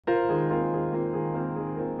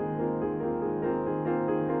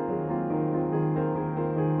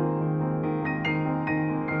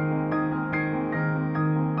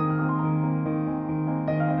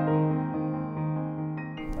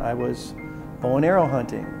I was bow and arrow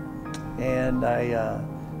hunting, and I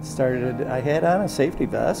had on a safety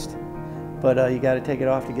vest, but you got to take it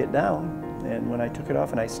off to get down. And when I took it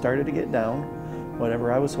off and I started to get down,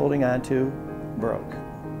 whatever I was holding on to broke,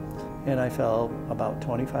 and I fell about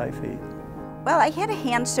 25 feet. Well, I had a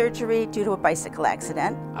hand surgery due to a bicycle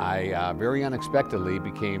accident. I very unexpectedly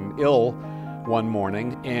became ill one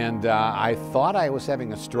morning, and I thought I was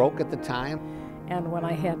having a stroke at the time. And when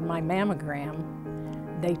I had my mammogram,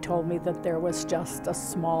 they told me that there was just a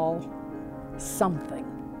small something.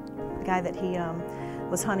 The guy that he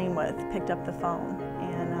was hunting with picked up the phone,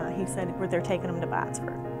 and he said they're taking him to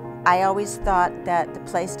Botsford. I always thought that the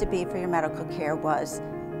place to be for your medical care was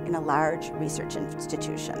in a large research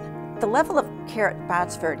institution. The level of care at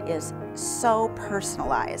Botsford is so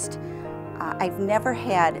personalized. I've never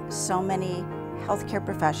had so many healthcare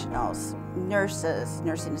professionals, nurses,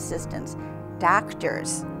 nursing assistants,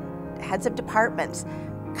 doctors, heads of departments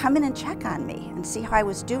come in and check on me and see how I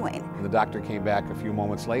was doing. The doctor came back a few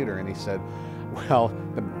moments later and he said, well,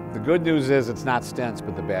 the good news is it's not stents,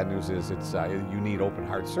 but the bad news is it's you need open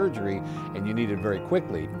heart surgery, and you need it very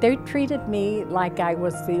quickly. They treated me like I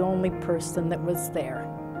was the only person that was there.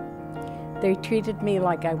 They treated me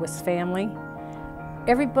like I was family.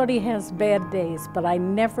 Everybody has bad days, but I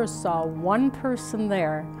never saw one person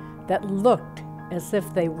there that looked as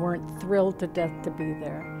if they weren't thrilled to death to be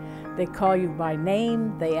there. They call you by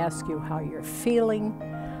name, they ask you how you're feeling,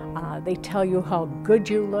 they tell you how good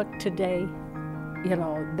you look today. You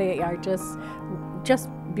know, they are just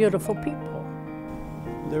beautiful people.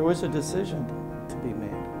 There was a decision to be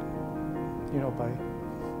made, you know,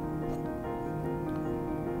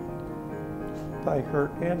 by her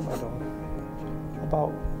and my daughter,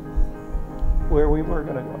 about where we were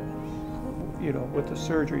going to go, you know, with the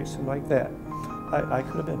surgeries and like that. I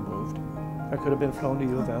could have been moved. I could have been flown to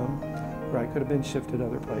U of M, or I could have been shifted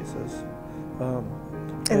other places.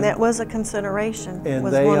 And that was a consideration, and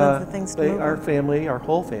was one of the things to move our on. family, our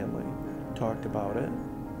whole family, talked about it,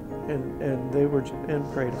 and they were and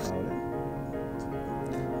prayed about it.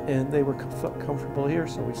 And they were comfortable here,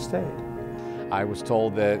 so we stayed. I was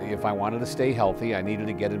told that if I wanted to stay healthy, I needed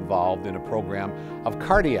to get involved in a program of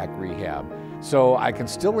cardiac rehab. So I can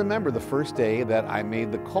still remember the first day that I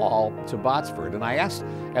made the call to Botsford, and I asked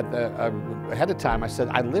ahead of time. I said,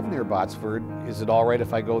 I live near Botsford. Is it all right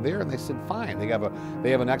if I go there? And they said, fine. They have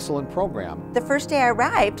an excellent program. The first day I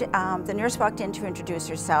arrived, the nurse walked in to introduce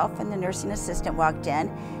herself, and the nursing assistant walked in,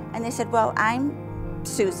 and they said, well, I'm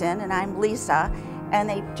Susan and I'm Lisa, and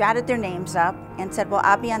they jotted their names up and said, well,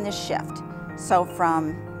 I'll be on this shift. So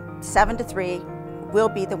from 7 to 3, we'll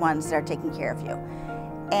be the ones that are taking care of you.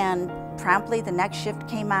 And promptly the next shift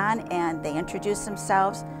came on, and they introduced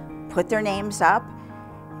themselves, put their names up.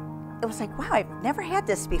 It was like, wow, I've never had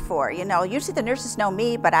this before. You know, usually the nurses know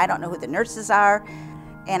me, but I don't know who the nurses are.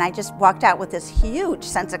 And I just walked out with this huge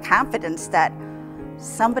sense of confidence that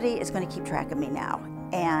somebody is going to keep track of me now.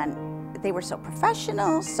 And they were so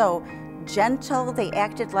professional, so gentle. They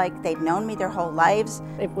acted like they'd known me their whole lives.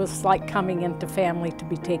 It was like coming into family to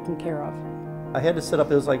be taken care of. I had to sit up.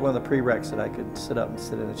 It was like one of the prereqs that I could sit up and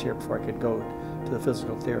sit in a chair before I could go to the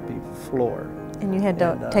physical therapy floor. And you had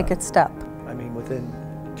to take a step. I mean, within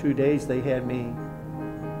 2 days, they had me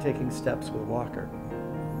taking steps with a walker.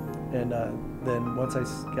 And then once I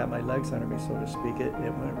got my legs under me, so to speak, it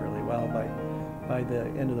went really well. By the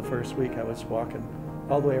end of the first week, I was walking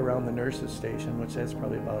all the way around the nurses' station, which that's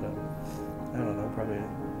probably about probably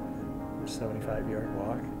a 75-yard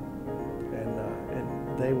walk. And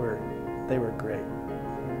they were great.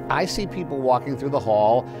 I see people walking through the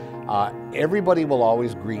hall. Everybody will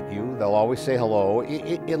always greet you. They'll always say hello.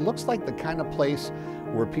 It looks like the kind of place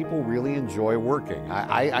where people really enjoy working.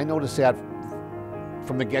 I noticed that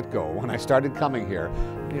from the get-go when I started coming here.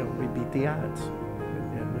 You know, we beat the odds,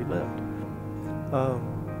 and we lived.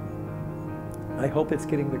 I hope it's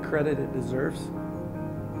getting the credit it deserves.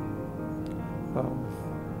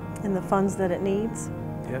 And the funds that it needs.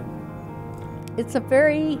 Yeah. It's a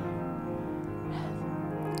very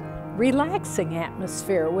relaxing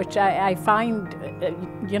atmosphere, which I find,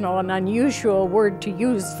 you know, an unusual word to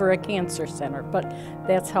use for a cancer center, but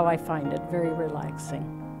that's how I find it, very relaxing.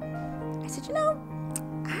 I said, you know,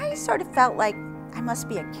 I sort of felt like I must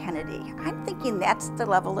be a Kennedy. I'm thinking that's the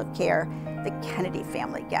level of care the Kennedy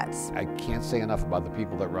family gets. I can't say enough about the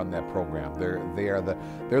people that run that program.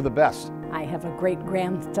 They're the best. I have a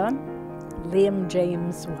great-grandson, Liam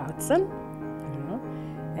James Watson, you know,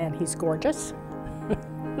 and he's gorgeous.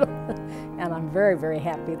 And I'm very, very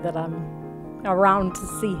happy that I'm around to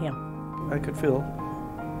see him. I could feel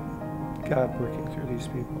God working through these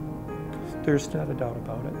people. There's not a doubt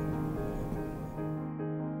about it.